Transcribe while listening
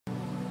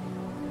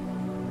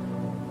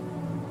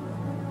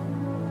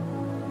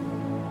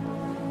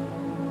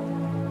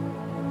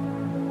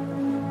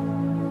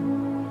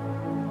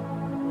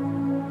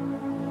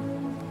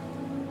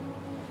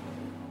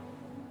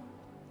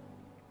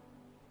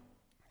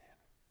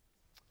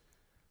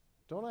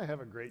Don't I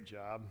have a great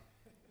job?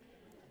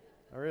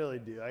 I really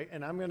do.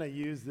 And I'm going to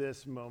use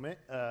this moment,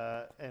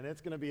 and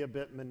it's going to be a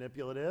bit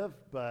manipulative,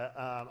 but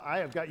I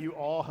have got you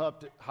all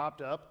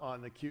hopped up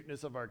on the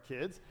cuteness of our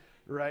kids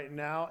right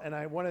now, and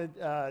I want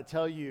to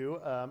tell you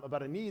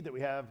about a need that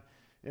we have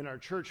in our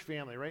church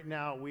family. Right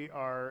now, we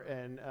are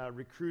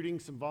recruiting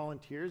some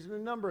volunteers in a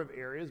number of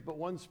areas, but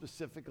one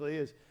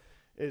specifically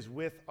is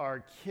with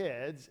our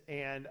kids,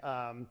 and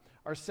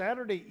our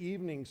Saturday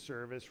evening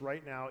service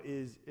right now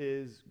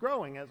is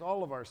growing, as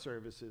all of our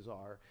services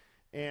are.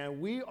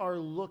 And we are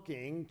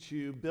looking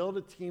to build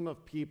a team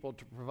of people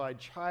to provide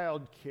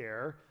child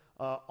care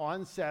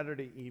on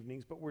Saturday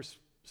evenings, but we're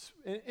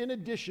in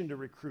addition to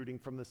recruiting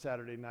from the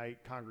Saturday night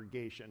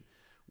congregation.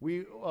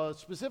 We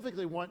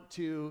specifically want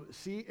to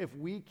see if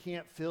we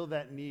can't fill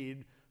that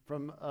need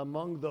from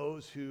among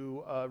those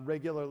who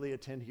regularly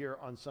attend here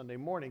on Sunday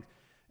mornings.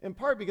 In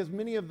part because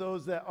many of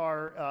those that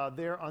are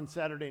there on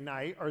Saturday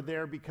night are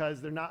there because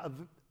they're not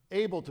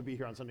able to be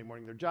here on Sunday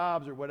morning. Their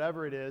jobs or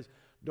whatever it is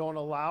don't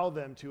allow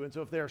them to. And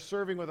so if they're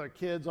serving with our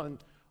kids on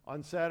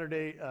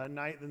Saturday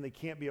night, then they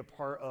can't be a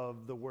part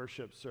of the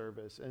worship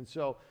service. And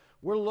so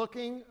we're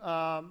looking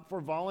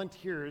for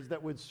volunteers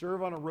that would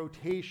serve on a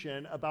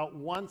rotation about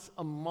once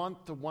a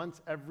month to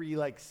once every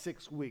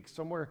 6 weeks,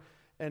 somewhere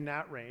in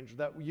that range.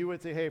 That you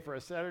would say, hey, for a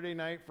Saturday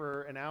night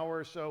for an hour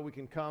or so, we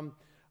can come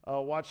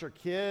watch our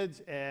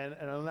kids and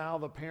allow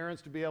the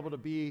parents to be able to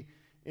be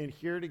in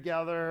here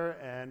together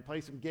and play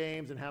some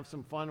games and have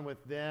some fun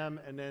with them.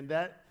 And then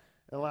that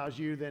allows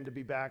you then to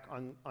be back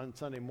on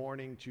Sunday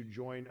morning to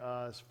join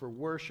us for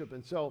worship.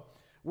 And so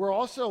we're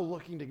also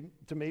looking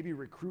to maybe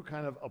recruit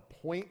kind of a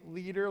point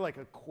leader, like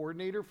a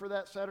coordinator for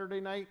that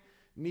Saturday night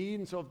need.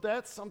 And so if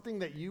that's something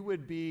that you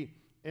would be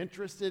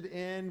interested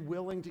in,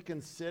 willing to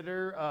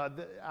consider,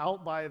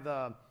 out by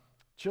the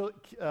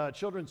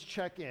children's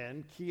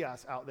check-in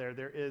kiosk out there,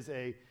 there is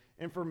a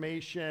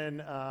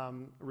information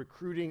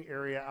recruiting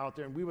area out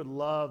there, and we would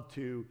love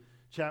to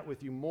chat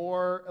with you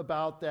more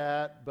about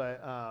that.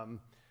 But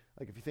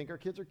if you think our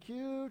kids are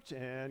cute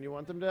and you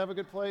want them to have a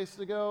good place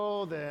to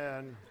go,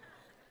 then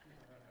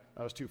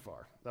that was too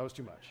far. That was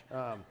too much.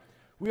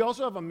 We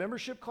also have a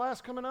membership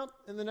class coming up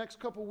in the next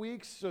couple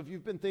weeks. So if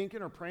you've been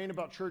thinking or praying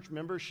about church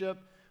membership,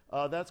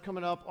 that's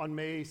coming up on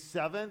May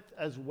 7th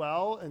as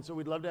well. And so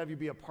we'd love to have you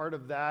be a part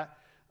of that.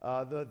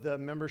 The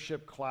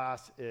membership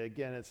class,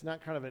 again, it's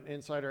not kind of an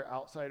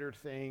insider-outsider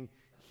thing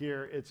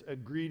here. It's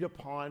agreed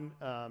upon,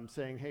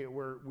 saying, hey,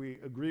 we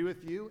agree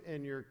with you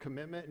in your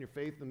commitment and your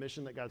faith, the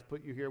mission that God's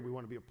put you here. We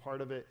want to be a part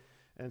of it.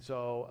 And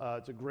so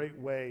it's a great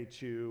way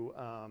to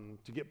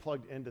get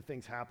plugged into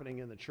things happening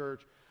in the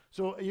church.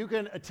 So you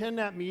can attend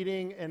that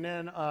meeting, and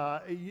then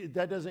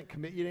that doesn't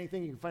commit you to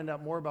anything. You can find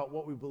out more about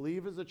what we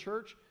believe as a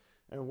church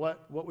and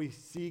what we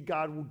see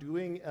God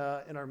doing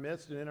in our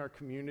midst and in our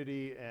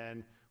community,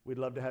 and we'd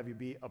love to have you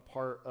be a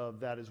part of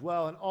that as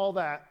well. And all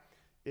that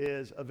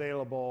is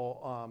available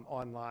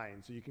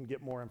online, so you can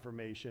get more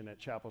information at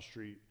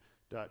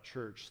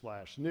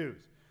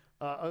chapelstreet.church/news.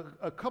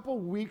 A couple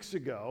weeks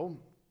ago,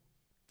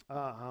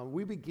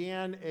 we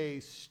began a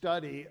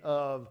study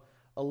of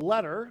a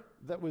letter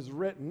that was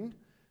written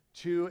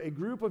to a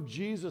group of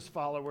Jesus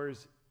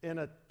followers in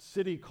a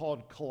city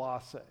called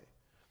Colossae.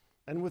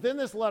 And within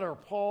this letter,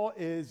 Paul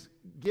is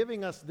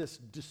giving us this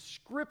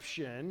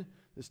description,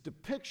 this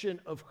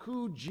depiction of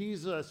who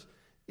Jesus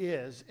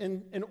is,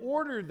 in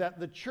order that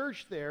the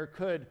church there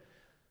could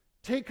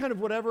take kind of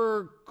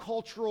whatever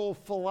cultural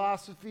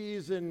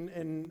philosophies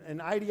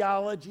and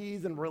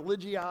ideologies and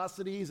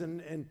religiosities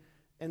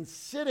and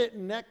sit it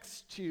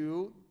next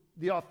to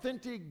the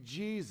authentic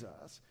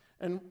Jesus.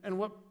 And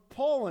what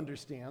Paul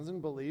understands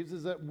and believes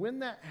is that when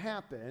that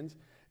happens,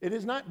 it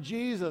is not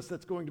Jesus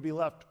that's going to be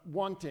left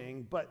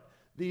wanting, but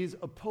these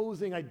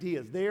opposing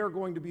ideas. They are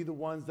going to be the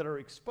ones that are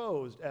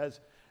exposed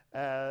as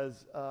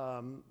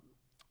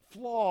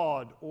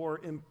flawed or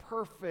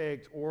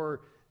imperfect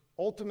or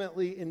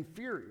ultimately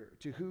inferior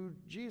to who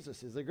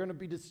Jesus is. They're going to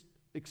be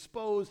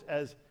exposed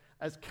as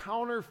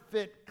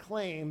counterfeit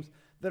claims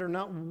that are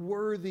not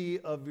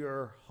worthy of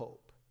your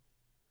hope.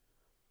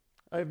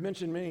 I've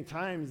mentioned many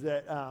times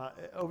that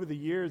over the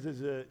years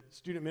as a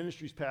student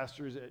ministries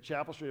pastors at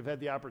Chapel Street, I've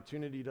had the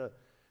opportunity to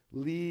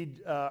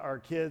lead our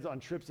kids on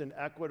trips in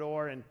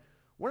Ecuador. And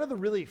one of the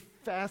really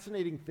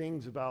fascinating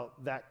things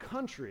about that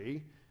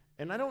country,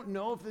 and I don't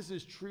know if this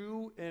is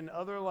true in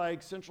other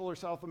Central or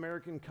South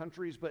American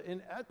countries, but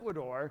in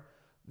Ecuador,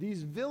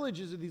 these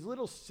villages or these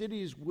little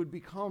cities would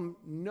become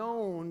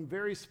known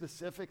very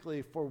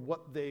specifically for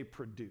what they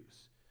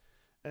produce.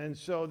 And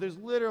so there's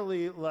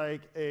literally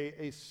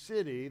a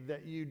city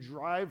that you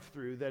drive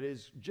through that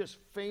is just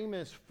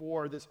famous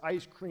for this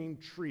ice cream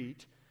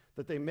treat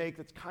that they make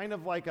that's kind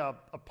of like a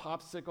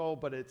popsicle,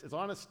 but it's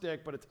on a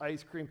stick, but it's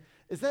ice cream.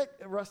 Is that,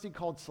 Rusty,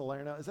 called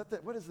Salerno?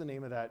 What is the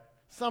name of that?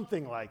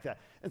 Something like that.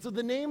 And so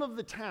the name of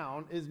the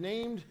town is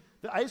named,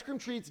 the ice cream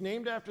treat's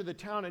named after the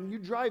town, and you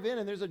drive in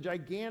and there's a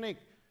gigantic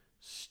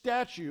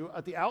statue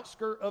at the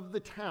outskirt of the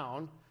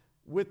town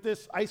with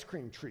this ice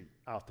cream treat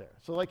out there.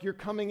 So you're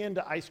coming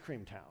into Ice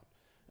Cream Town.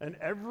 And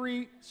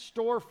every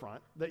storefront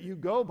that you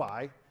go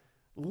by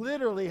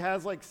literally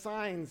has like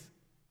signs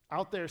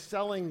out there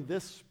selling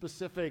this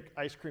specific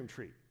ice cream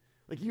treat.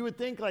 Like you would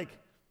think like,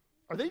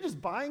 are they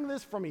just buying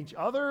this from each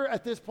other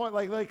at this point?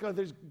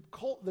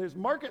 There's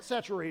market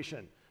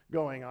saturation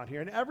going on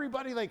here. And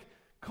everybody like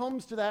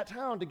comes to that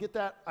town to get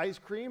that ice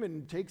cream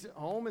and takes it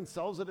home and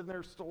sells it in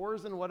their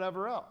stores and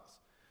whatever else.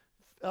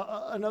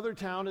 Another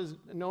town is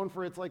known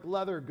for its like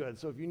leather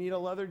goods. So if you need a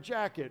leather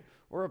jacket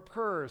or a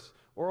purse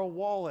or a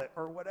wallet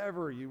or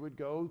whatever, you would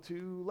go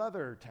to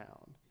Leather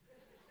Town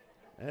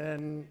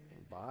and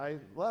buy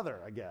leather,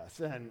 I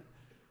guess. And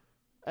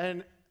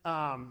then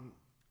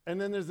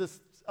there's this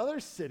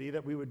other city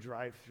that we would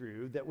drive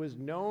through that was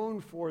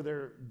known for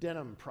their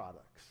denim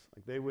products.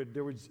 Like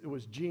it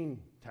was Jean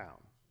Town.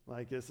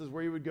 Like this is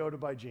where you would go to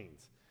buy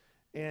jeans.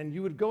 And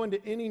you would go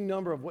into any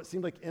number of what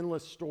seemed like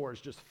endless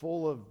stores just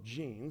full of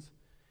jeans.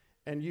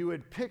 And you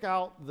would pick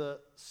out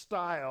the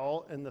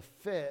style and the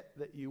fit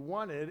that you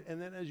wanted.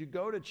 And then as you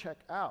go to check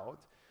out,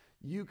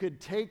 you could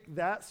take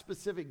that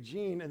specific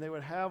jean and they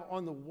would have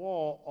on the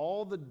wall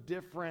all the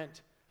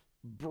different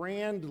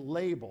brand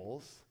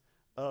labels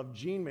of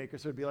jean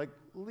makers. So it'd be like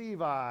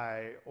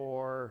Levi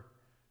or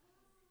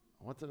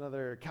what's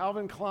another,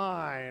 Calvin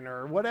Klein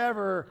or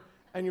whatever.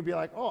 And you'd be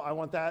like, oh, I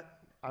want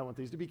that. I want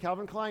these to be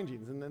Calvin Klein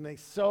jeans. And then they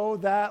sew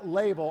that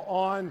label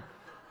on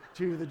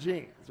to the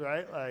jeans,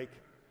 right?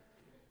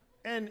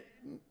 And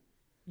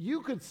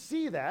you could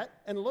see that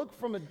and look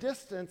from a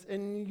distance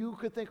and you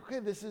could think, okay,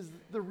 this is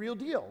the real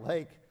deal.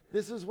 Like,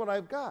 this is what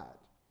I've got.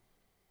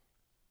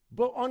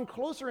 But on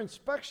closer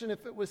inspection,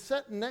 if it was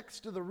set next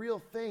to the real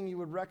thing, you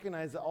would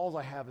recognize that all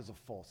I have is a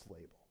false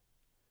label.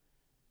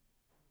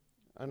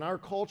 In our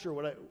culture,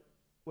 when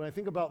I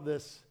think about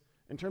this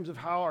in terms of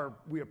how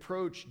we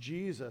approach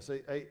Jesus,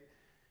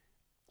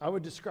 I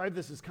would describe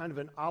this as kind of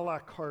an a la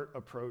carte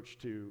approach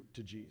to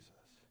Jesus.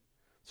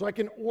 So I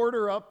can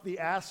order up the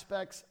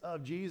aspects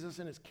of Jesus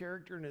and his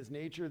character and his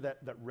nature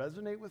that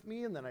resonate with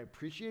me and that I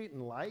appreciate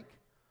and like.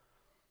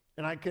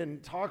 And I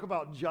can talk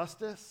about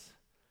justice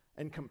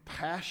and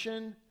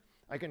compassion.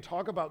 I can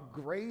talk about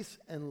grace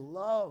and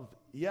love.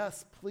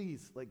 Yes,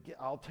 please.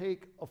 I'll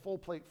take a full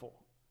plate full.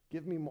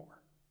 Give me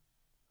more.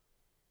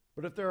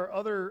 But if there are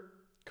other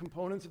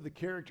components of the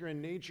character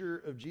and nature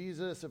of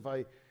Jesus, if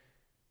I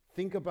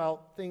think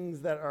about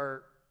things that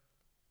are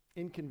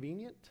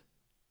inconvenient,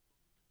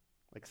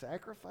 like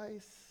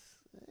sacrifice,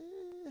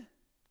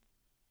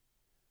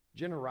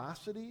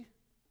 generosity,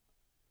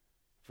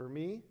 for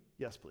me,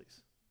 yes,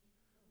 please.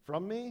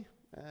 From me,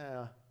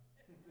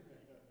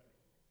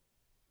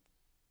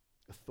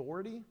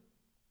 authority,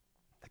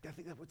 I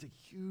think that was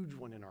a huge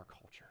one in our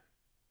culture.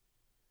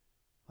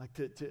 Like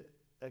to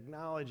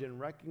acknowledge and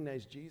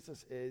recognize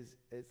Jesus as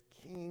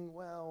king.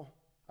 Well,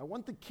 I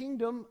want the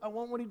kingdom. I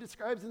want what he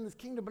describes in this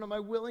kingdom, but am I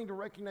willing to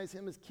recognize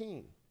him as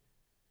king?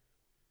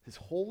 His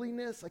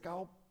holiness,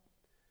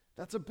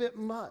 that's a bit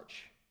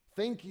much.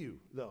 Thank you,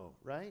 though,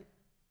 right?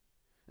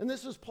 And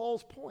this is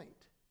Paul's point.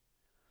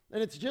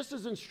 And it's just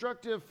as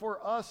instructive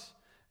for us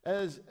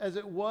as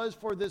it was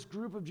for this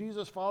group of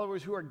Jesus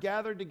followers who are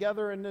gathered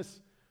together in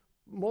this,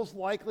 most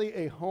likely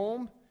a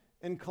home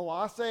in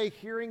Colossae,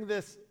 hearing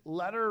this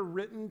letter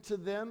written to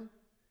them,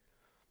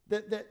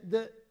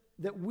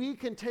 that we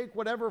can take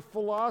whatever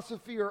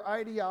philosophy or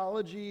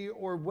ideology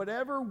or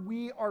whatever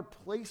we are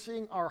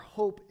placing our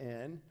hope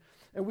in,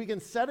 and we can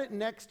set it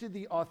next to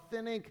the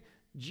authentic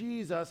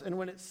Jesus. And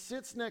when it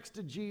sits next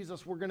to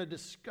Jesus, we're going to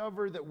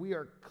discover that we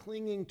are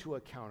clinging to a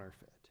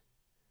counterfeit.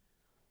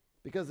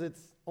 Because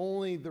it's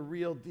only the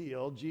real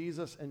deal,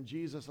 Jesus and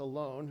Jesus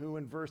alone, who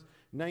in verse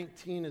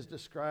 19 is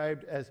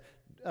described as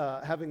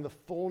having the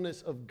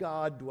fullness of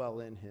God dwell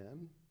in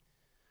him,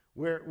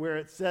 where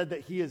it said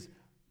that he is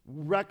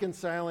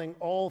reconciling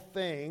all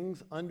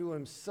things unto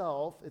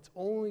himself. It's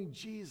only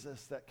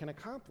Jesus that can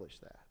accomplish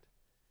that.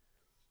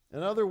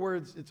 In other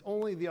words, it's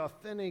only the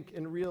authentic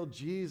and real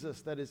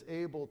Jesus that is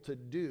able to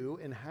do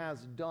and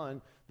has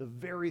done the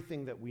very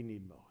thing that we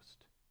need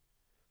most,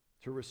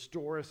 to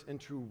restore us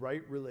into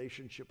right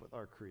relationship with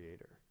our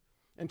Creator,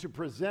 and to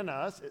present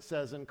us, it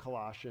says in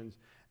Colossians,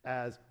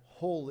 as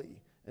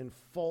holy and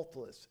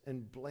faultless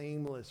and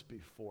blameless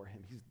before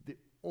him. He's the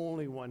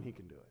only one he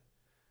can do it.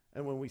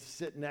 And when we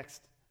sit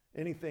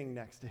anything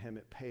next to him,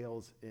 it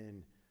pales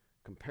in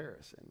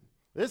comparison.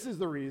 This is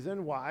the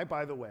reason why,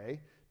 by the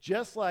way,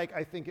 just like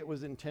I think it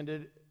was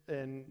intended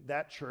in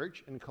that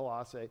church in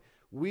Colossae,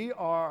 we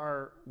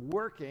are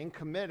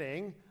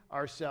committing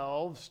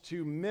ourselves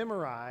to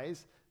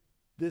memorize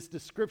this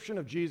description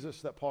of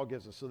Jesus that Paul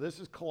gives us. So this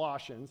is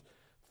Colossians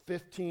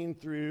 15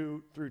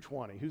 through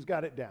 20. Who's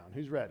got it down?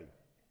 Who's ready?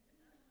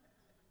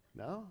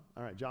 No?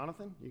 All right,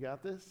 Jonathan, you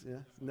got this? Yeah.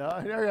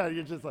 No,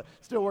 you're just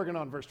still working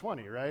on verse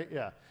 20, right?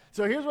 Yeah.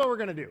 So here's what we're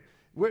going to do.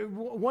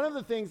 One of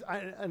the things,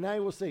 I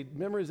will say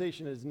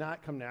memorization has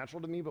not come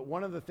natural to me, but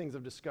one of the things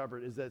I've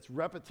discovered is that it's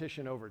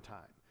repetition over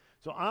time.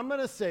 So I'm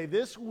going to say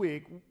this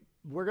week,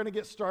 we're going to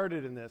get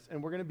started in this,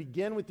 and we're going to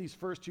begin with these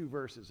first two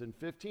verses in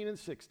 15 and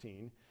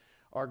 16.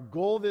 Our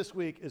goal this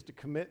week is to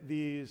commit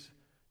these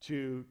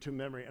to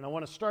memory. And I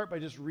want to start by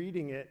just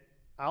reading it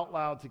out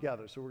loud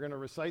together. So we're going to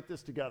recite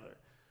this together.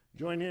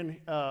 Join in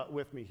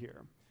with me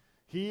here.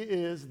 He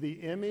is the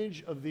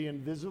image of the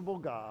invisible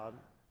God,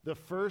 the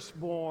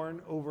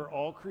firstborn over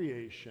all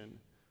creation.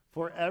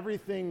 For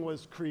everything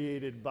was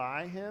created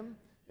by him,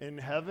 in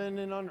heaven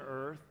and on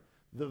earth,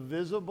 the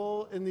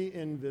visible and the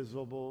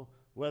invisible,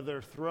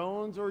 whether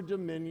thrones or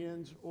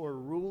dominions or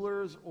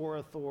rulers or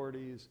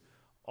authorities.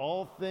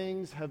 All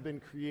things have been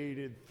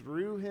created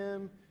through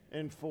him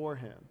and for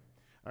him.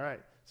 All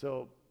right,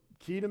 so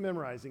key to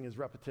memorizing is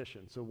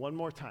repetition. So one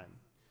more time.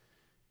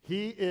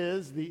 He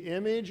is the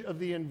image of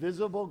the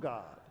invisible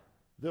God,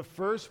 the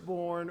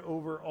firstborn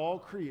over all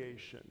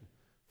creation.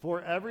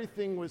 For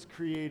everything was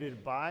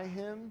created by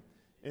him,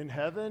 in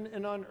heaven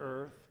and on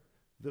earth,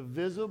 the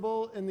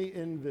visible and the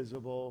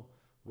invisible,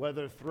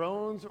 whether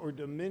thrones or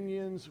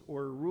dominions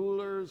or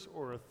rulers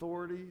or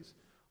authorities.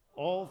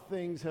 All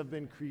things have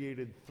been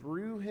created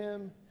through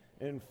him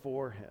and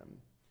for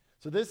him.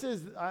 So this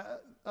is,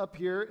 up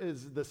here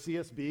is the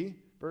CSB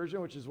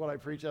version, which is what I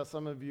preach out.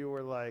 Some of you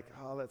were like,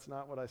 oh, that's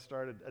not what I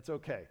started. That's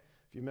okay.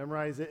 If you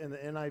memorize it in the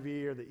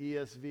NIV or the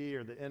ESV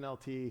or the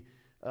NLT,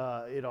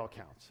 it all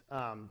counts.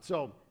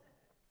 So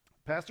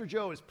Pastor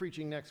Joe is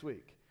preaching next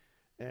week,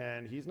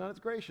 and he's not as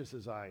gracious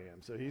as I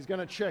am. So he's going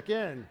to check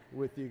in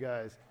with you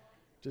guys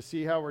to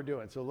see how we're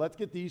doing. So let's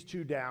get these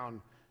two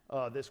down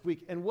this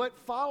week. And what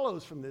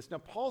follows from this, now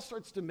Paul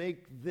starts to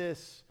make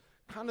this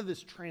kind of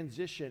this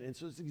transition. And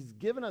so he's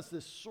given us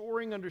this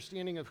soaring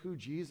understanding of who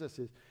Jesus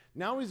is.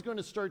 Now he's going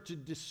to start to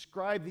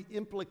describe the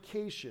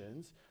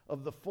implications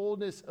of the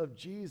fullness of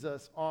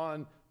Jesus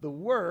on the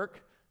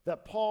work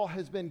that Paul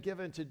has been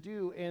given to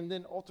do, and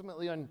then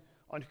ultimately on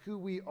who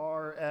we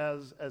are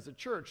as a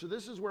church. So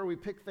this is where we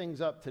pick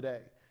things up today.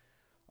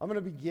 I'm going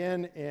to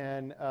begin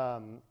in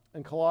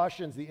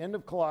Colossians, the end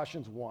of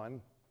Colossians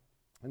 1,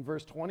 in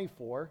verse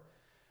 24.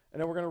 And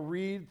then we're going to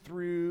read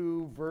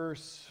through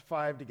verse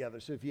 5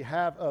 together. So if you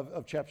have,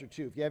 of chapter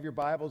 2, if you have your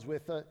Bibles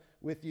with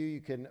you, you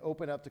can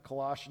open up to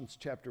Colossians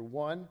chapter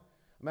 1.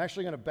 I'm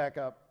actually going to back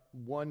up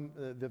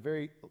the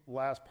very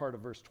last part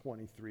of verse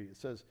 23. It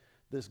says,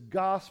 this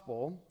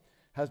gospel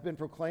has been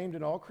proclaimed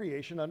in all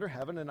creation under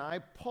heaven, and I,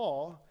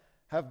 Paul,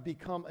 have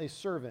become a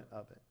servant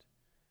of it.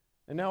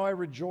 And now I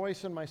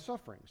rejoice in my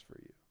sufferings for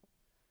you.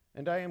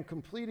 And I am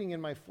completing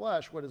in my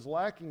flesh what is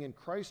lacking in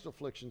Christ's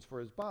afflictions for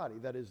his body,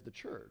 that is the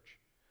church.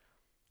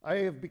 I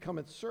have become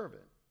its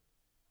servant,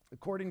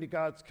 according to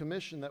God's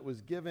commission that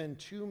was given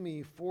to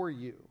me for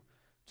you,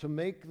 to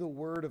make the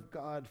word of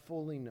God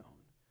fully known,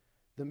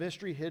 the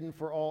mystery hidden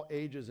for all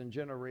ages and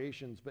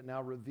generations, but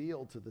now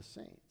revealed to the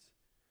saints.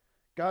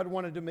 God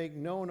wanted to make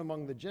known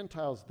among the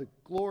Gentiles the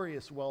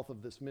glorious wealth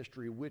of this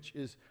mystery, which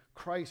is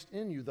Christ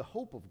in you, the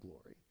hope of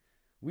glory.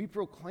 We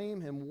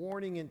proclaim him,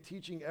 warning and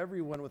teaching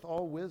everyone with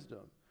all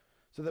wisdom,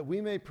 so that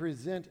we may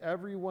present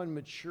everyone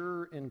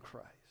mature in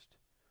Christ.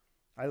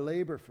 I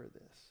labor for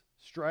this,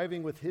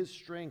 striving with his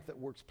strength that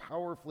works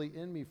powerfully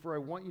in me, for I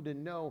want you to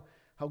know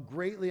how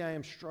greatly I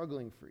am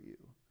struggling for you.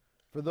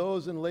 For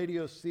those in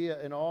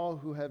Laodicea and all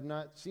who have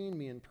not seen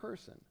me in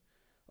person,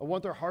 I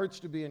want their hearts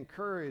to be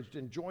encouraged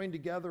and joined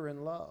together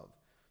in love,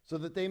 so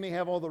that they may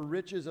have all the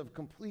riches of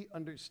complete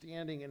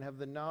understanding and have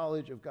the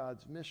knowledge of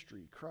God's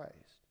mystery,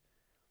 Christ.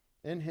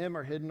 In him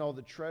are hidden all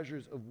the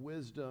treasures of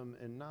wisdom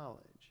and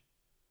knowledge.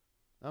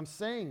 I'm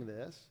saying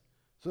this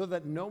so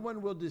that no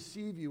one will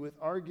deceive you with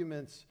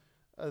arguments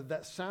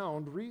that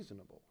sound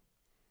reasonable.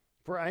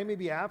 For I may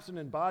be absent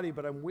in body,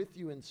 but I'm with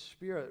you in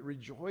spirit,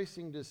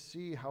 rejoicing to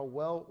see how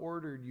well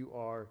ordered you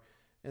are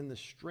in the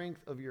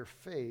strength of your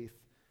faith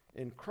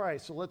in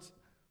Christ. So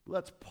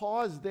let's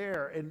pause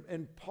there.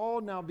 And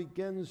Paul now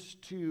begins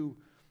to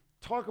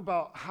talk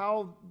about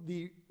how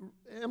the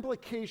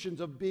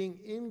implications of being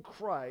in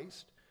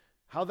Christ,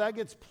 how that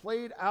gets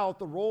played out,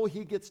 the role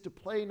he gets to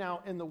play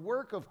now in the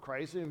work of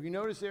Christ. And if you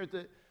notice there at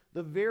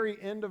the very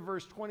end of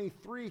verse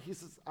 23, he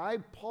says, I,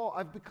 Paul,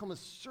 I've become a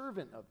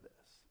servant of this.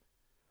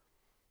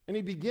 And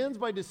he begins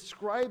by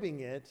describing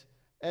it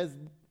as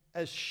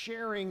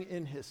sharing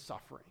in his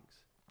sufferings.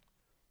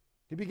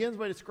 He begins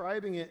by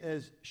describing it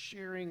as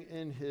sharing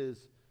in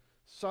his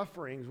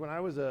sufferings. When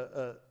I was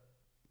a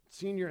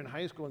senior in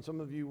high school, and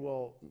some of you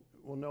will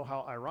know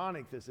how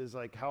ironic this is,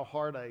 like how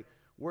hard I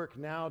work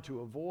now to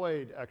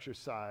avoid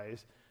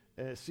exercise.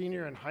 As a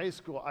senior in high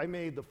school, I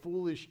made the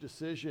foolish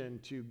decision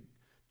to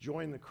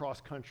join the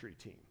cross-country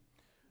team.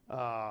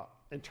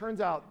 And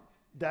turns out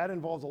that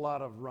involves a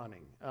lot of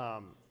running.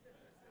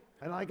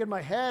 And like in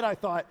my head, I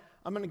thought,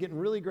 I'm going to get in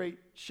really great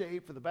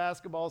shape for the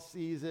basketball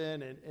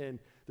season. And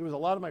there was a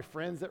lot of my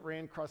friends that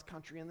ran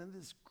cross-country. And then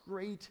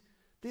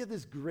they had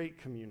this great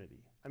community.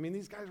 I mean,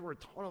 these guys were a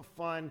ton of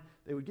fun.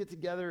 They would get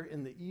together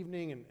in the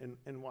evening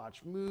and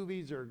watch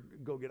movies or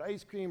go get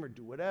ice cream or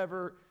do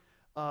whatever.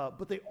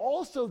 But they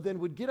also then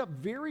would get up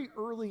very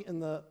early in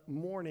the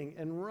morning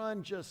and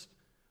run just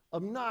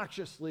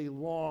obnoxiously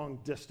long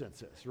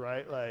distances,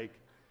 right?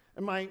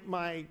 And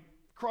my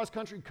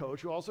cross-country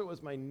coach, who also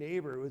was my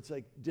neighbor,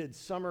 did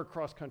summer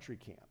cross-country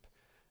camp.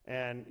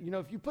 And,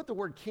 if you put the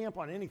word camp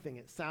on anything,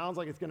 it sounds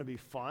like it's going to be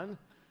fun.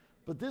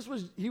 But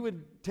he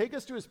would take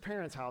us to his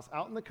parents' house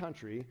out in the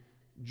country,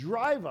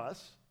 drive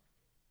us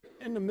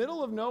in the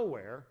middle of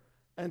nowhere,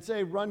 and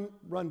say, run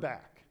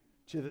back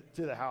to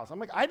the house. I'm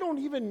like, I don't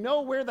even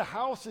know where the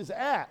house is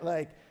at.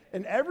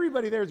 And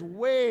everybody there is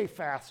way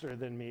faster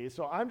than me.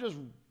 So I'm just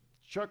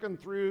chucking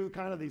through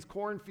kind of these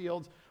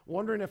cornfields,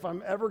 wondering if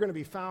I'm ever going to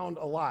be found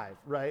alive,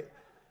 right?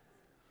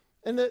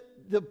 And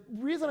the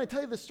reason I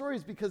tell you this story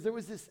is because there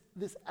was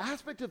this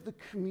aspect of the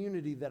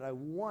community that I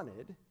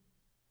wanted,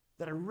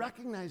 that I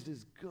recognized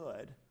as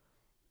good,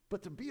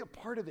 but to be a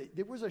part of it,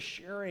 there was a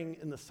sharing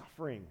in the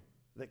suffering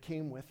that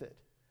came with it.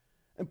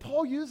 And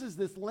Paul uses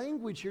this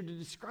language here to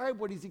describe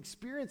what he's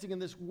experiencing in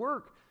this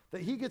work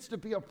that he gets to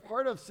be a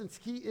part of since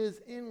he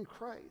is in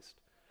Christ.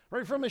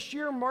 Right? From a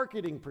sheer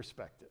marketing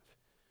perspective,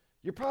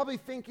 you're probably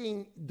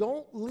thinking,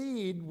 don't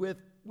lead with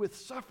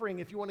suffering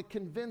if you want to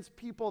convince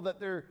people that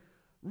they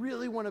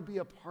really want to be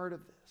a part of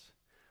this.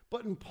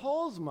 But in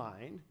Paul's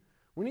mind,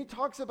 when he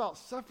talks about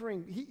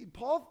suffering,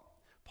 Paul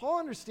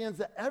understands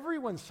that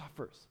everyone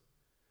suffers.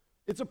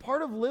 It's a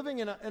part of living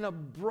in a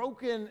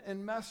broken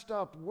and messed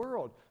up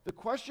world. The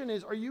question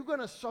is, are you going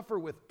to suffer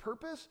with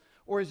purpose,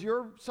 or is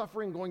your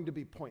suffering going to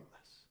be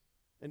pointless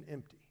and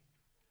empty?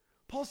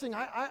 Paul's saying,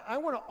 I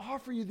want to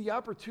offer you the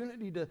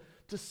opportunity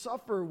to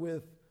suffer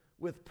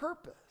with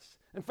purpose.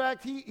 In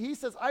fact, he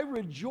says, I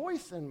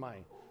rejoice in my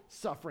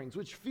sufferings,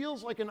 which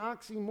feels like an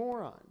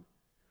oxymoron.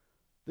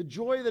 The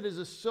joy that is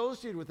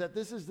associated with that,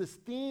 this is this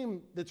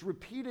theme that's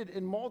repeated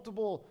in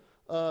multiple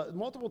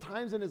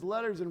times in his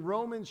letters. In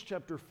Romans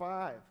chapter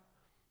 5,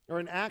 or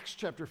in Acts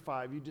chapter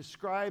 5, you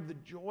describe the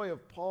joy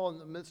of Paul in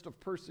the midst of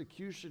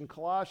persecution.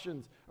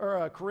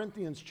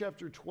 Corinthians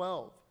chapter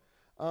 12.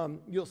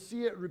 You'll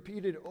see it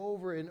repeated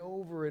over and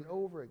over and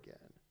over again.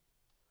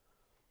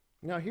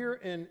 Now here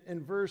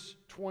in verse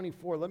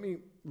 24, let me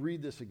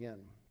read this again.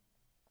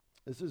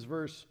 This is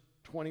verse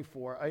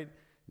 24. I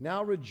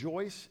now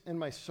rejoice in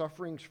my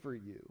sufferings for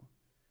you,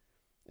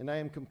 and I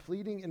am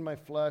completing in my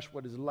flesh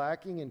what is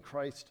lacking in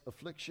Christ's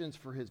afflictions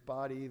for his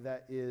body,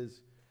 that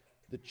is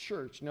the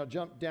church. Now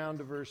jump down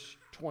to verse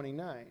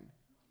 29.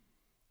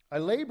 I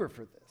labor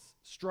for this,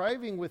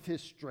 striving with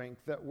his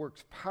strength that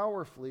works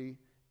powerfully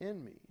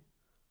in me.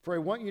 For I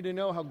want you to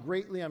know how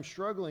greatly I'm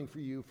struggling for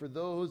you, for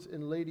those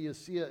in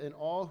Laodicea and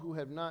all who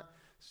have not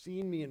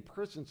seen me in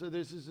person. So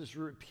there's this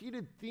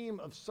repeated theme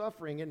of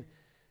suffering. And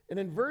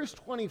in verse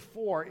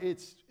 24,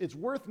 it's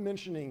worth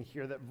mentioning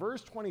here that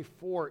verse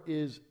 24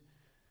 is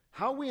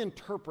how we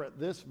interpret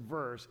this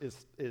verse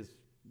is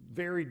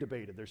very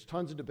debated. There's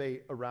tons of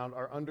debate around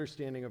our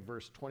understanding of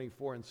verse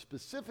 24, and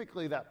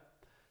specifically that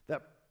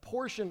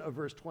portion of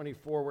verse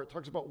 24 where it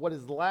talks about what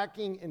is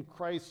lacking in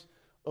Christ's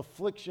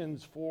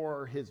afflictions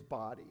for his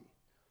body.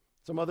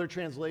 Some other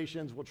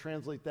translations will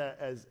translate that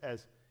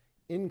as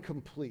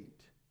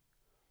incomplete.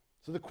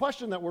 So the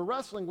question that we're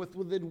wrestling with,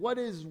 then what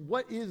is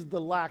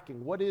the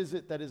lacking? What is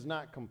it that is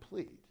not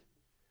complete?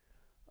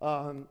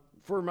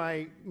 For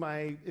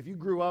if you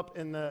grew up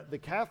in the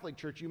Catholic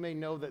Church, you may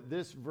know that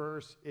this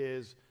verse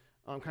is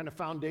kind of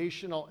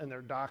foundational in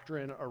their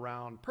doctrine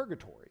around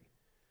purgatory,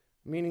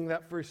 meaning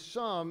that for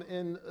some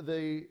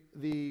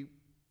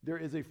there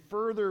is a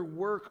further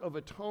work of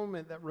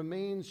atonement that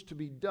remains to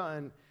be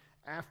done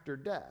after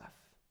death.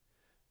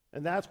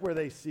 And that's where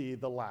they see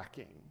the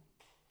lacking.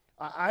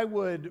 I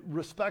would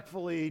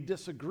respectfully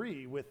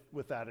disagree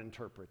with that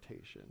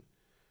interpretation.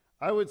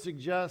 I would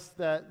suggest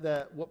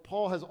that what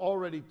Paul has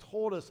already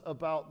told us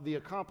about the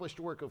accomplished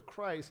work of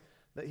Christ,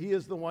 that he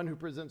is the one who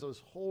presents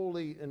us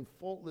holy and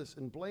faultless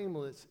and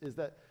blameless, is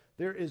that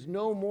there is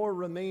no more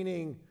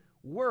remaining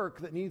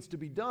work that needs to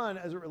be done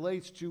as it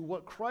relates to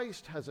what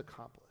Christ has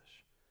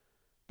accomplished.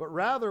 But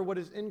rather, what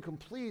is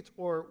incomplete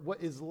or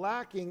what is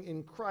lacking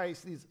in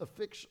Christ, these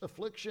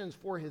afflictions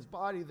for his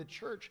body, the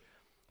church,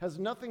 has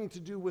nothing to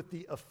do with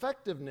the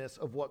effectiveness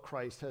of what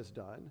Christ has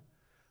done,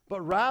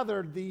 but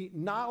rather the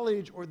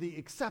knowledge or the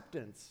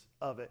acceptance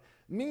of it.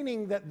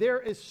 Meaning that there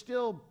is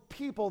still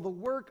people, the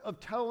work of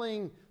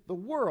telling the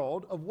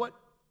world of what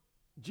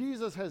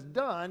Jesus has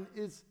done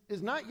is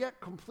not yet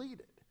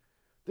completed.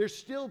 There's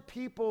still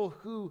people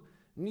who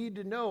need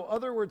to know. In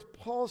other words,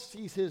 Paul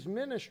sees his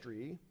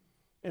ministry,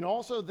 and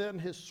also then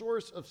his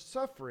source of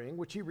suffering,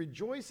 which he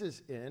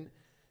rejoices in,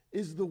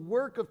 is the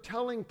work of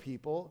telling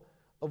people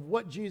of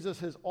what Jesus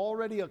has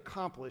already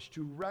accomplished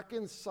to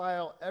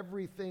reconcile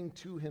everything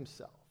to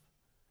himself.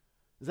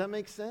 Does that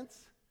make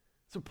sense?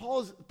 So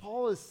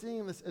Paul is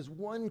seeing this as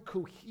one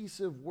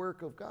cohesive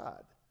work of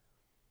God.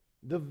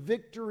 The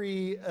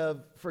victory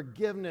of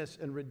forgiveness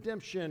and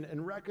redemption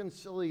and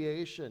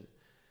reconciliation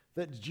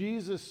that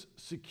Jesus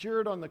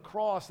secured on the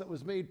cross, that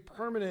was made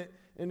permanent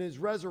in his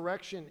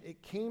resurrection,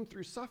 it came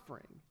through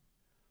suffering.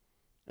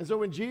 And so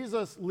when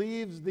Jesus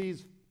leaves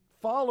these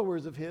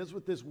followers of his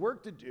with this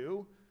work to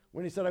do,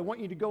 when he said, I want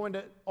you to go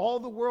into all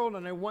the world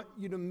and I want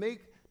you to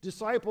make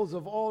disciples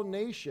of all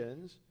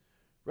nations,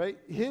 right?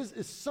 His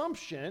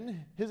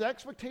assumption, his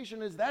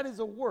expectation is that is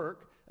a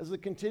work, as the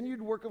continued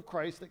work of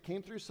Christ that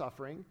came through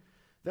suffering,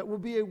 that will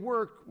be a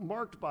work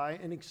marked by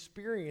and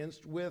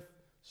experienced with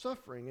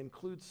suffering,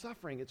 includes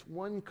suffering. It's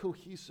one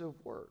cohesive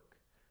work.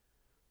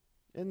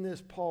 In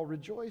this, Paul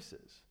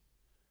rejoices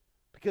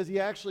because he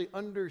actually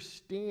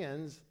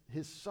understands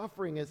his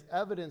suffering as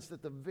evidence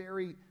that the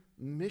very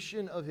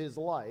mission of his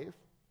life,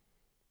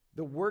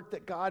 the work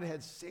that God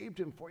had saved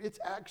him for, it's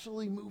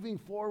actually moving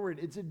forward.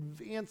 It's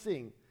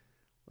advancing.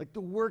 Like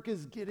the work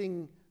is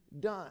getting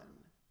done.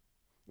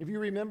 If you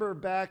remember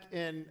back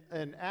in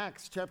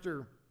Acts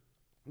chapter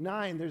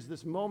 9, there's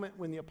this moment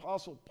when the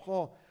Apostle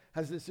Paul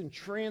has this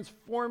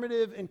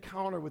transformative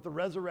encounter with the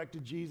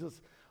resurrected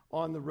Jesus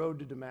on the road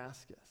to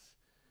Damascus.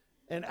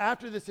 And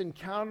after this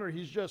encounter,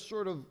 he's just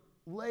sort of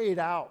laid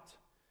out.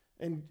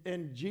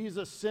 And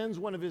Jesus sends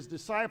one of his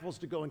disciples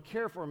to go and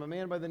care for him, a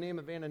man by the name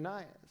of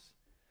Ananias.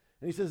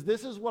 And he says,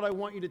 this is what I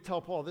want you to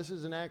tell Paul. This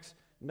is in Acts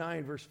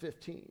 9, verse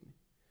 15.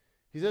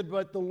 He said,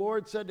 but the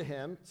Lord said to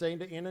him, saying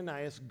to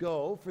Ananias,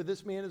 go, for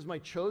this man is my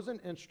chosen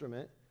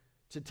instrument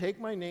to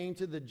take my name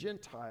to the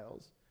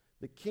Gentiles,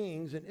 the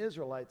kings and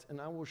Israelites,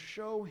 and I will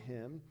show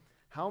him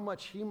how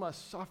much he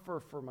must suffer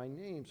for my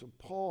name. So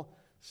Paul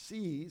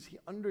sees, he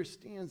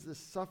understands this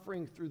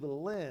suffering through the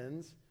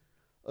lens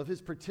of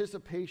his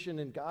participation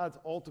in God's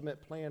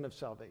ultimate plan of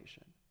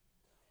salvation.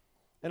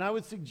 And I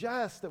would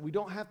suggest that we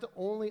don't have to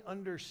only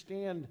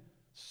understand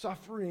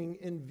suffering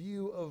in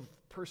view of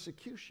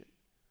persecution.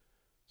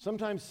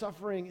 Sometimes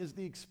suffering is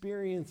the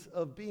experience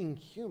of being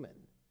human,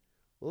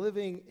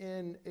 living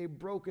in a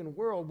broken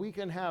world. We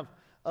can have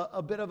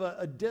a bit of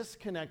a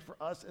disconnect for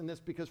us in this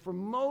because for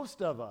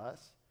most of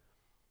us,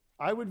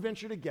 I would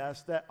venture to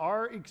guess that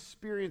our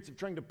experience of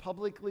trying to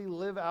publicly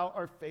live out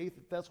our faith,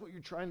 if that's what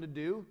you're trying to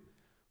do,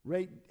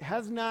 right,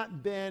 has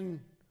not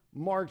been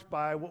marked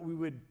by what we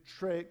would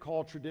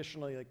call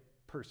traditionally like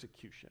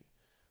persecution.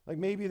 Like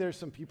maybe there's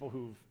some people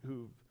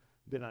who've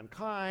been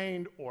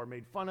unkind or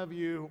made fun of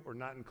you or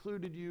not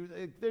included you.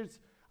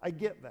 I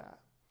get that.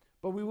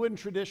 But we wouldn't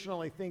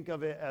traditionally think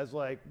of it as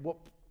like what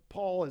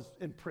Paul is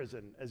in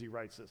prison as he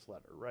writes this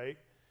letter, right?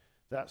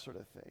 That sort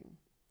of thing.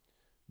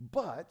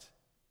 But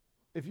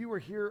if you were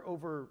here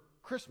over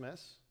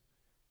Christmas,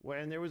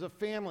 when there was a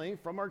family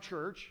from our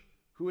church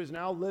who is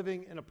now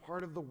living in a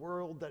part of the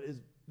world that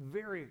is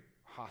very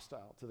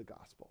hostile to the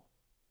gospel,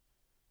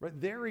 right?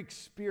 Their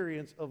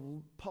experience of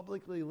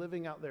publicly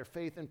living out their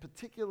faith, and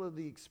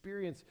particularly the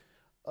experience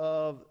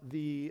of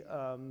the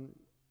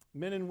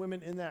men and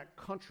women in that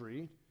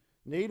country,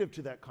 native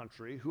to that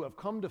country, who have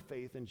come to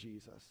faith in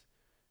Jesus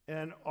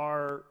and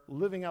are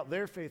living out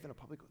their faith in a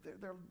public,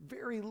 their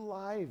very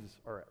lives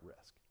are at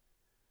risk.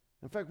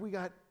 In fact, we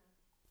got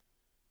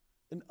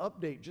an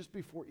update just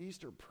before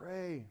Easter.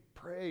 Pray.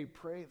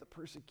 The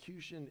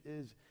persecution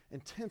is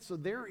intense. So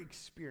their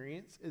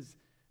experience is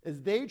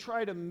as they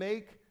try to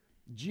make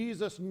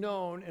Jesus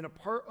known in a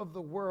part of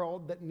the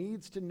world that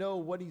needs to know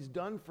what he's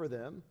done for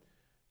them,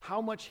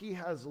 how much he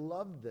has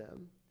loved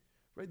them,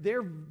 right?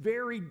 Their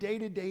very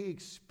day-to-day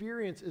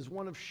experience is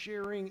one of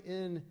sharing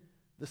in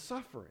the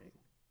suffering.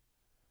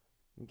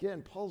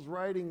 Again, Paul's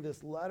writing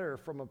this letter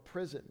from a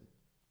prison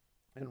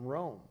in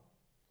Rome,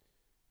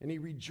 and he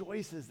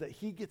rejoices that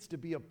he gets to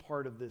be a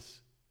part of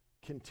this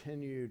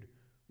continued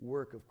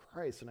work of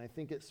Christ. And I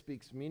think it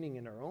speaks meaning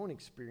in our own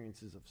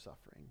experiences of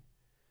suffering.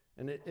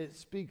 And it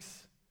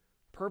speaks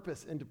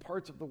purpose into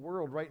parts of the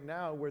world right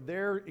now where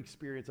their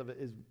experience of it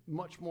is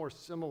much more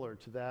similar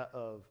to that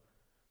of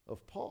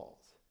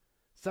Paul's.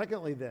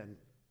 Secondly, then,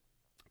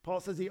 Paul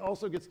says he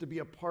also gets to be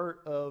a part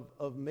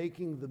of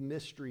making the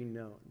mystery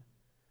known.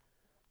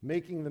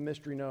 Making the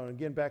mystery known.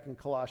 Again, back in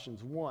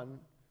Colossians 1,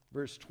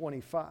 verse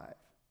 25.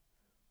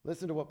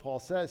 Listen to what Paul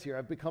says here.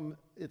 I've become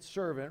its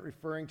servant,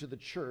 referring to the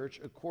church,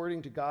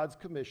 according to God's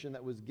commission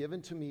that was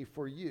given to me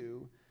for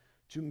you,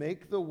 to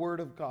make the word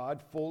of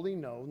God fully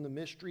known, the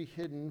mystery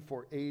hidden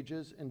for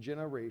ages and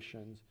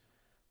generations,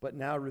 but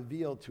now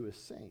revealed to his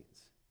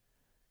saints.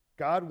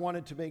 God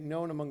wanted to make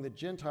known among the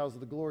Gentiles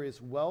the glorious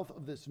wealth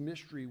of this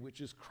mystery, which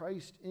is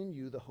Christ in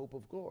you, the hope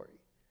of glory.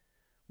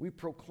 We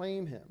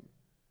proclaim him,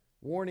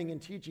 warning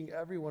and teaching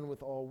everyone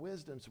with all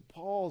wisdom. So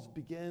Paul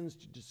begins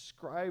to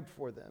describe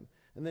for them,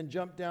 and then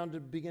jump down to the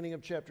beginning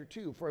of chapter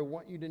 2. For I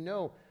want you to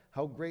know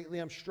how greatly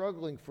I'm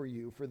struggling for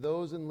you, for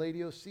those in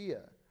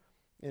Laodicea,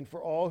 and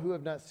for all who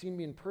have not seen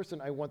me in person.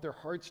 I want their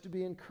hearts to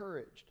be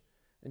encouraged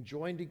and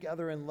joined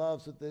together in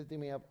love, so that they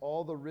may have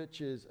all the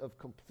riches of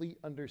complete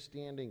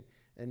understanding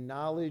and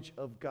knowledge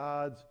of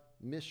God's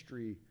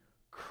mystery,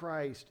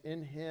 Christ.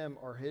 In him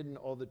are hidden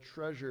all the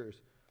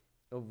treasures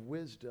of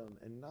wisdom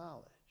and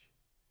knowledge.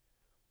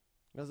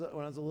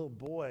 When I was a little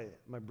boy,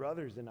 my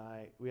brothers and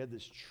I, we had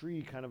this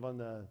tree kind of on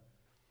the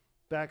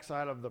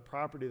backside of the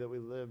property that we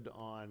lived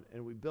on,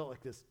 and we built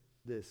like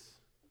this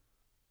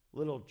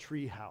little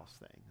tree house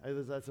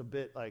thing. That's a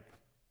bit like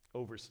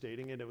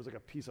overstating it. It was like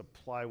a piece of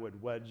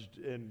plywood wedged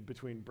in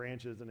between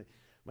branches, and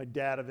my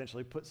dad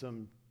eventually put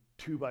some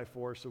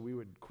 2x4 so we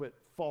would quit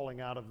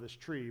falling out of this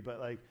tree. But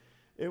like,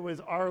 it was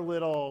our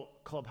little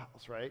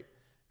clubhouse, right?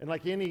 And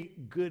like any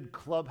good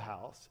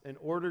clubhouse, in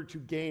order to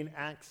gain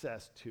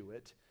access to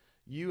it,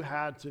 you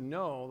had to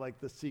know like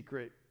the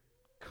secret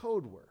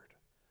code word,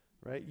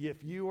 right?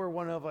 If you were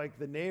one of like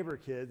the neighbor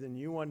kids and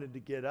you wanted to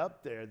get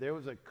up there, there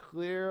was a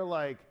clear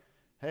like,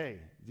 hey,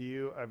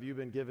 have you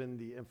been given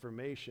the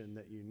information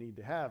that you need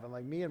to have? And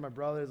like me and my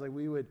brothers, like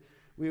we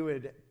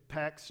would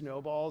pack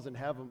snowballs and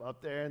have them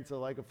up there. And so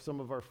like if some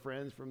of our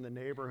friends from the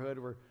neighborhood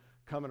were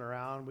coming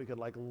around, we could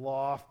like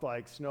loft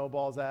like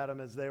snowballs at them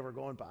as they were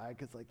going by,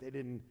 because like they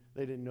didn't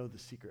know the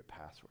secret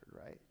password,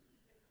 right?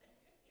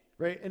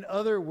 Right? In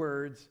other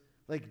words,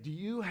 like do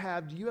you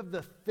have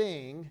the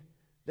thing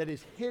that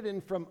is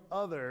hidden from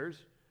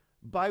others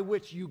by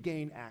which you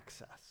gain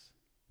access?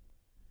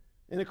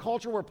 In a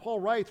culture where Paul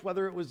writes,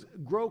 whether it was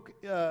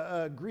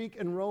Greek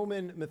and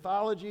Roman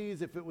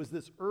mythologies, if it was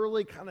this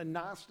early kind of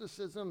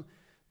Gnosticism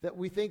that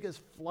we think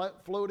is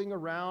floating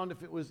around,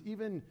 if it was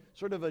even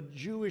sort of a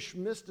Jewish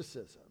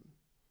mysticism,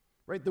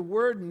 right? The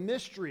word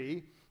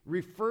mystery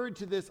referred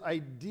to this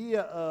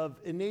idea of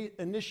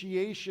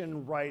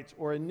initiation rites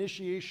or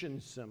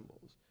initiation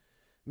symbols,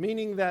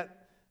 meaning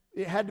that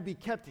it had to be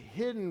kept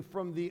hidden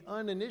from the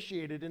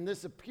uninitiated. And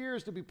this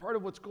appears to be part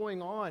of what's going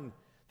on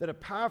that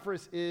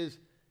Epaphras is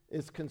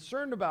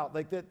concerned about,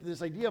 like that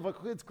this idea of,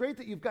 it's great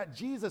that you've got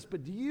Jesus,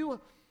 but do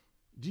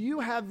you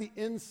have the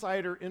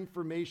insider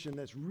information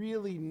that's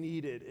really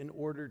needed in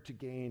order to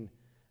gain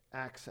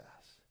access?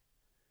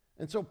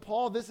 And so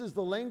Paul, this is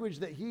the language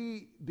that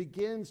he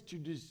begins to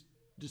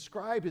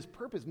describe his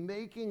purpose,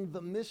 making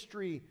the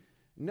mystery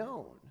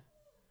known.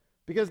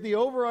 Because the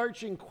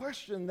overarching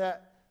question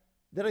that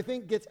I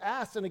think gets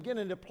asked, and again,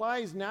 it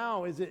applies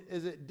now as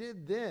it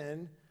did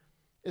then,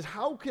 is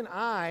how can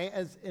I,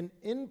 as an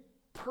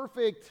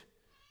imperfect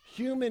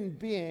human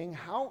being,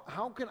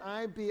 how can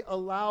I be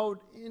allowed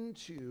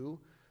into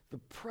the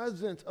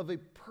presence of a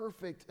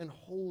perfect and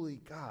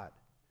holy God?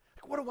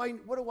 Like,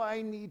 what do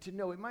I need to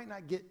know? It might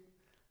not get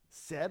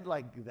said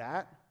like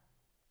that.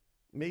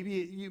 Maybe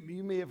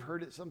you may have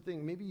heard it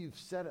something, maybe you've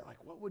said it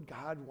like, what would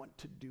God want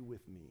to do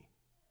with me?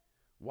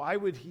 Why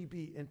would he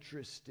be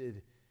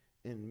interested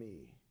in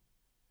me?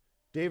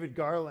 David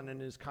Garland, in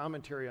his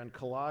commentary on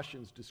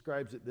Colossians,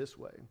 describes it this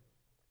way.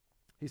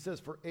 He says,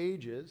 for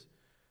ages,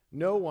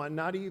 no one,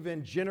 not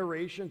even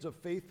generations of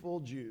faithful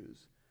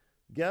Jews,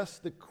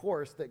 guessed the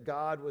course that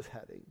God was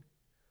heading,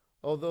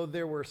 although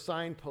there were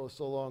signposts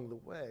along the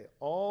way.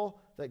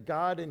 All that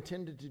God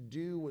intended to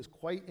do was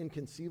quite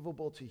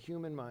inconceivable to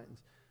human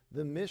minds.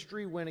 The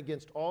mystery went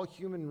against all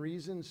human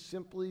reason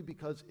simply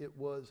because it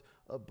was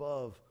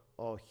above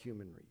all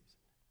human reason.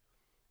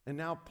 And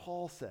now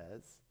Paul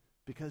says,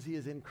 because he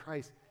is in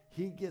Christ,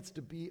 he gets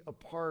to be a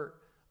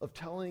part of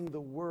telling the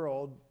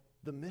world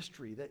the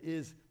mystery that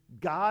is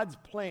God's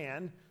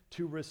plan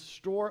to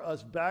restore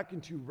us back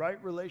into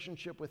right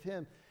relationship with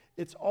him.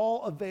 It's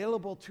all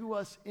available to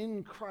us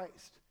in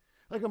Christ.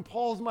 Like in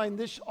Paul's mind,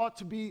 this ought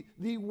to be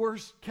the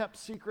worst kept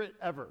secret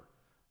ever,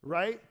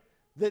 right?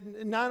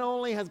 That not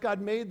only has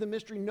God made the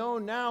mystery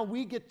known, now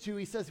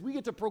he says, we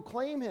get to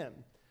proclaim him.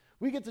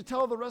 We get to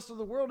tell the rest of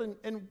the world.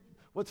 And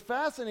what's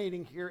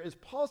fascinating here is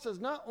Paul says,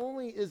 not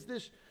only is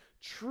this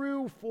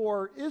true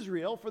for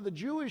Israel, for the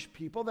Jewish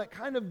people that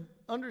kind of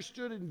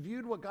understood and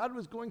viewed what God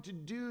was going to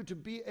do to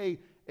be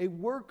a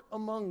work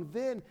among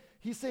them,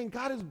 he's saying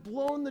God has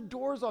blown the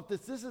doors off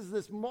this. This is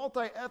this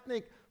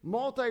multi-ethnic,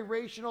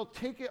 multiracial,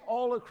 take it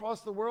all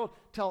across the world.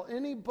 Tell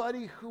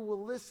anybody who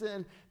will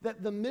listen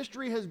that the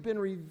mystery has been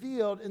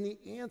revealed and the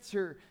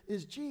answer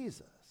is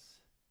Jesus.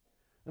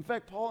 In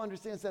fact, Paul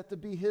understands that to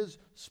be his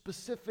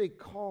specific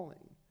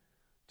calling,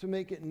 to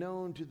make it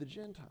known to the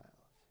Gentiles.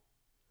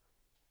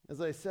 As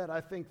I said,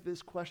 I think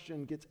this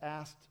question gets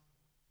asked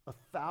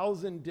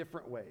 1,000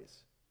 different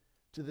ways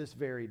to this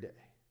very day.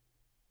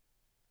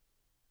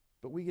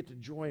 But we get to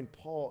join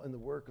Paul in the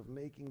work of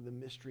making the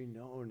mystery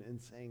known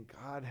and saying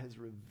God has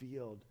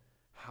revealed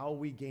how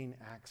we gain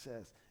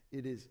access.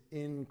 It is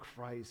in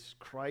Christ.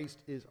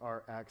 Christ is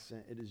our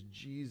accent. It is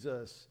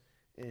Jesus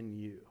in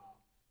you.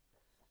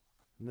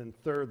 And then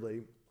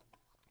thirdly,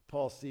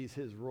 Paul sees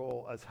his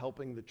role as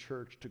helping the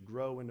church to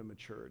grow into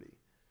maturity.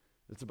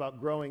 It's about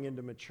growing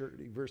into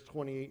maturity. Verse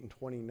 28 and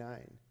 29.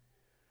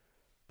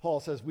 Paul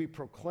says, we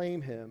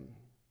proclaim him,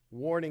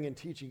 warning and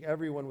teaching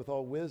everyone with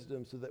all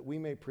wisdom so that we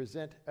may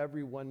present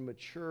everyone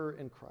mature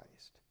in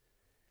Christ.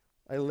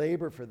 I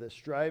labor for this,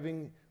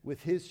 striving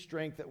with his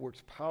strength that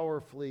works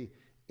powerfully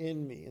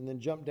in me. And then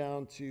jump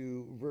down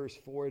to verse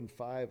 4 and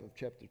 5 of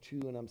chapter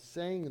 2. And I'm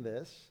saying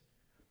this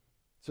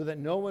so that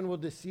no one will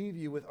deceive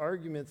you with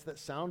arguments that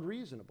sound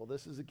reasonable.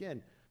 This is,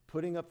 again,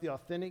 putting up the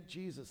authentic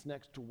Jesus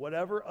next to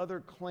whatever other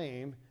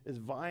claim is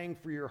vying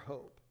for your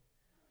hope.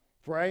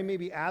 For I may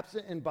be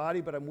absent in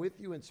body, but I'm with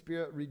you in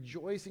spirit,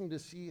 rejoicing to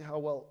see how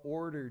well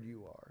ordered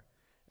you are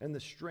and the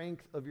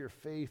strength of your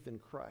faith in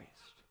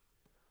Christ.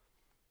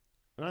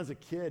 When I was a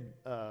kid,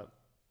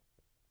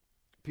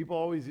 people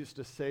always used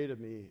to say to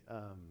me,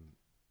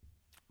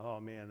 oh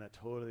man, that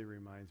totally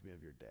reminds me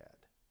of your dad.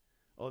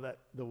 Oh,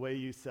 the way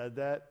you said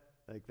that,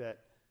 like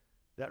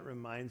that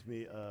reminds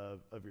me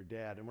of your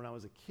dad. And when I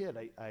was a kid,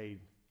 I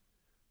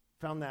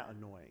found that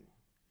annoying.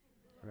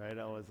 right?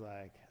 I was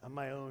like, I'm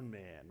my own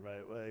man,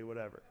 right?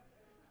 Whatever.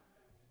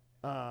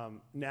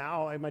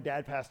 Now, my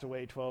dad passed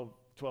away 12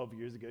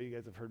 years ago. You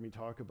guys have heard me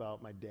talk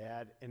about my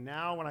dad. And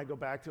now when I go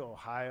back to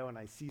Ohio and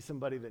I see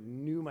somebody that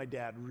knew my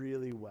dad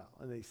really well,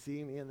 and they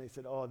see me and they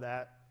said, oh,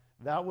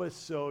 that was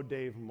so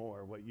Dave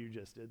Moore, what you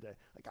just did there.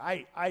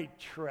 Like, I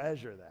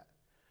treasure that.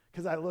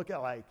 Because I look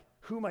at, like,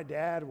 who my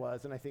dad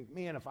was, and I think,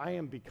 man, if I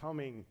am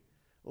becoming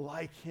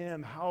like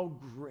him, how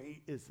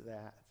great is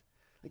that?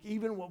 Like,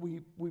 even what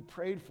we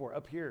prayed for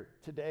up here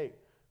today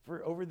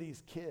for over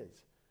these kids,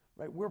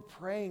 right? We're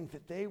praying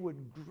that they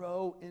would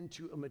grow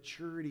into a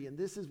maturity. And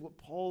this is what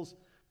Paul's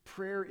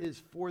prayer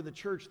is for the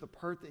church, the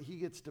part that he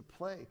gets to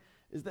play,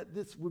 is that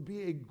this would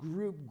be a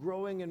group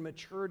growing in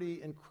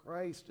maturity in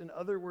Christ. In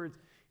other words,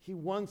 he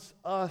wants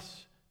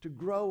us to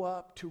grow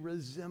up to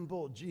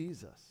resemble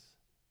Jesus,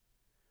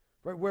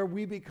 right? Where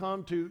we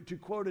become, to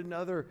quote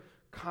another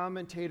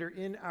commentator,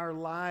 in our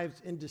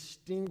lives,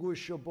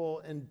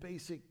 indistinguishable and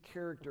basic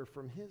character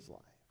from his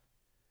life.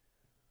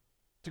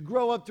 To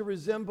grow up to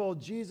resemble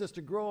Jesus,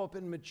 to grow up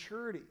in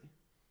maturity.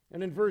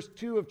 And in verse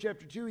 2 of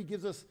chapter 2, he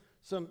gives us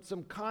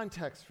some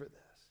context for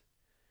this.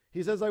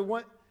 He says, I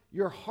want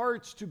your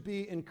hearts to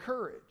be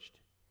encouraged.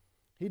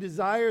 He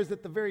desires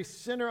that the very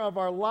center of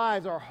our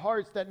lives, our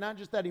hearts, that not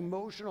just that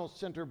emotional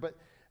center, but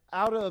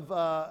out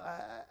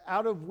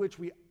of which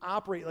we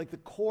operate, like the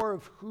core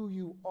of who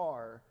you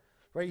are,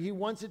 right? He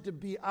wants it to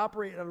be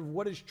operate out of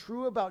what is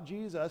true about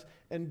Jesus,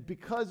 and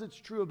because it's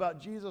true about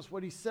Jesus,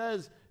 what he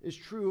says is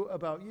true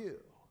about you.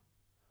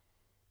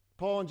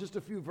 Paul, in just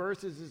a few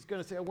verses, is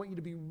going to say, I want you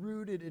to be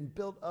rooted and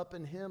built up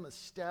in him,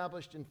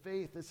 established in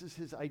faith. This is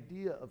his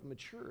idea of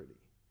maturity.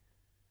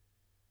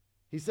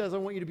 He says, I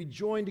want you to be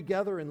joined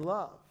together in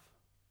love.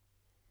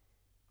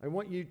 I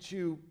want you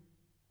to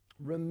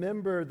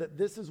remember that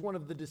this is one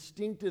of the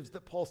distinctives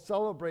that Paul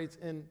celebrates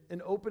in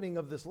opening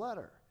of this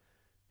letter.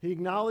 He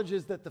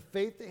acknowledges that the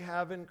faith they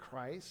have in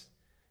Christ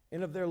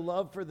and of their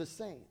love for the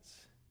saints.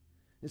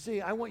 You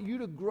see, I want you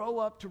to grow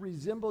up to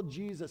resemble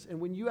Jesus. And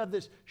when you have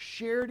this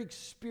shared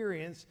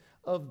experience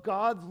of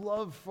God's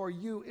love for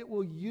you, it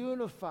will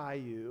unify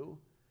you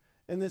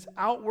in this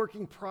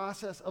outworking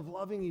process of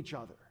loving each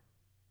other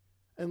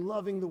and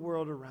loving the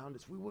world around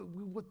us. We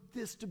want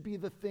this to be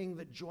the thing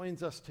that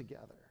joins us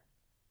together.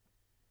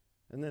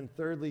 And then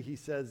thirdly, he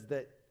says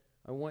that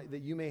I want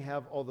that you may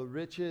have all the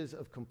riches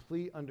of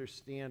complete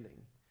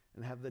understanding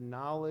and have the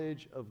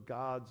knowledge of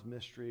God's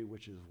mystery,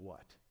 which is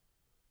what?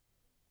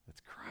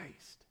 That's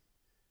Christ.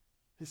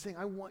 He's saying,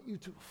 I want you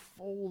to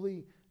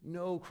fully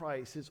know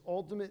Christ. His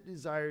ultimate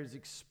desire, his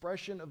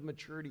expression of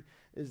maturity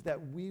is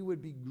that we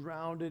would be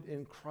grounded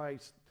in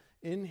Christ,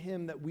 in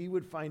him, that we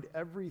would find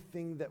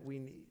everything that we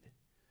need.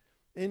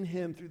 In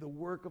him, through the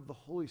work of the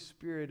Holy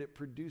Spirit, it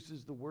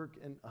produces the work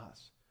in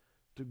us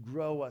to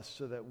grow us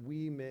so that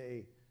we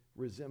may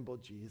resemble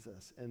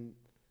Jesus. And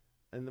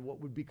what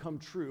would become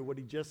true, what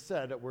he just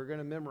said, that we're going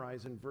to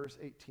memorize in verse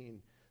 18,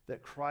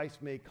 that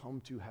Christ may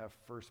come to have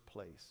first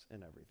place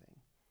in everything.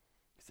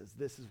 He says,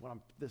 this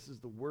is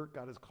the work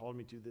God has called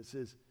me to. This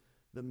is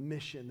the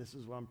mission. This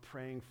is what I'm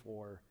praying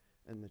for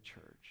in the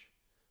church.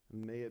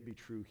 And may it be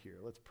true here.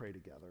 Let's pray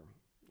together.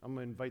 I'm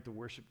going to invite the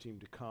worship team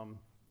to come.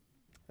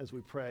 As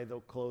we pray,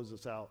 they'll close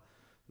us out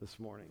this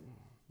morning.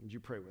 Would you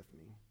pray with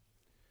me?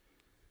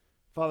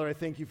 Father, I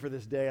thank you for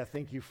this day. I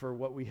thank you for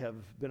what we have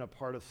been a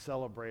part of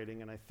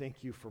celebrating, and I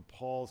thank you for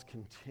Paul's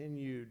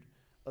continued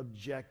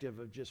objective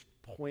of just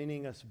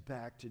pointing us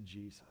back to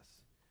Jesus,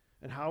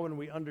 and how when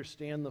we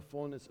understand the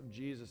fullness of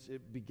Jesus,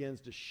 it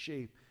begins to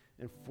shape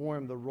and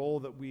form the role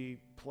that we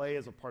play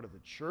as a part of the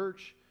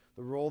church,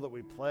 the role that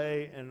we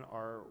play in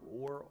our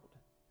world.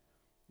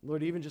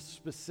 Lord, even just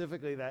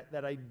specifically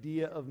that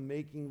idea of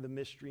making the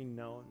mystery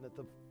known, that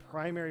the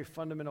primary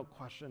fundamental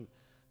question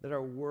that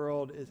our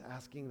world is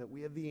asking, that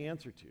we have the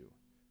answer to,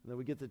 and that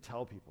we get to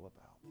tell people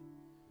about.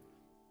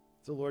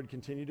 So Lord,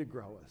 continue to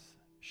grow us,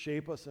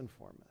 shape us and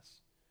form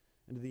us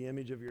into the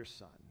image of your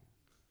Son.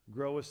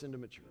 Grow us into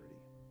maturity.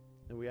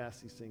 And we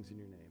ask these things in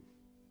your name.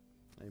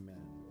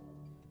 Amen.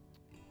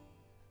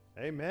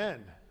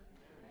 Amen.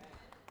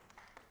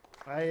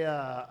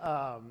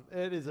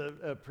 It is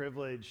a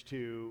privilege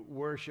to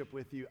worship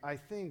with you. I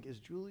think, is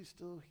Julie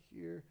still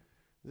here?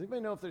 Does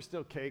anybody know if there's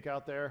still cake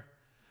out there?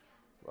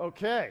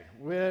 Okay,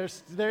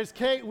 there's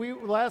cake.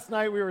 Last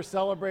night we were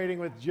celebrating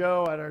with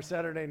Joe at our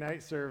Saturday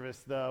night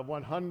service, the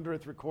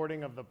 100th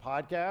recording of the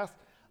podcast,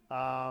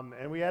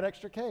 and we had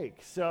extra cake.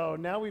 So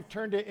now we've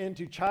turned it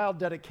into child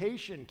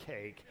dedication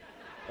cake.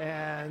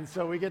 And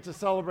so we get to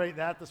celebrate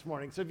that this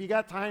morning. So if you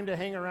got time to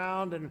hang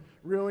around and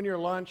ruin your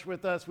lunch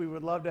with us, we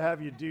would love to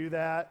have you do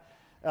that.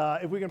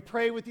 If we can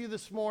pray with you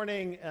this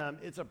morning,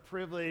 it's a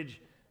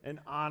privilege and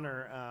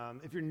honor.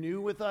 If you're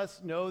new with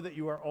us, know that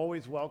you are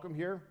always welcome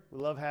here. We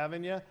love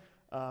having you.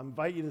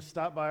 Invite you to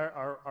stop by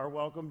our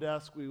welcome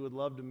desk. We would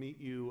love to meet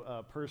you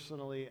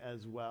personally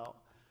as well.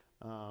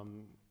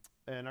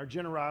 And our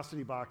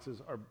generosity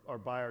boxes are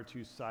by our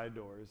two side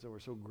doors, and we're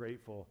so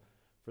grateful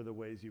for the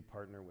ways you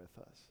partner with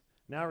us.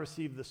 Now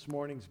receive this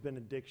morning's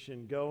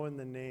benediction. Go in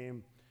the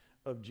name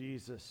of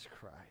Jesus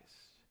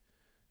Christ,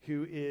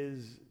 who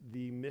is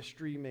the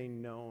mystery made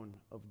known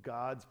of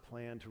God's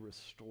plan to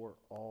restore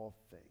all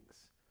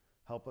things.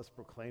 Help us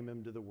proclaim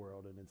him to the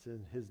world, and it's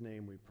in his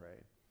name we pray.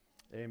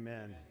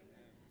 Amen.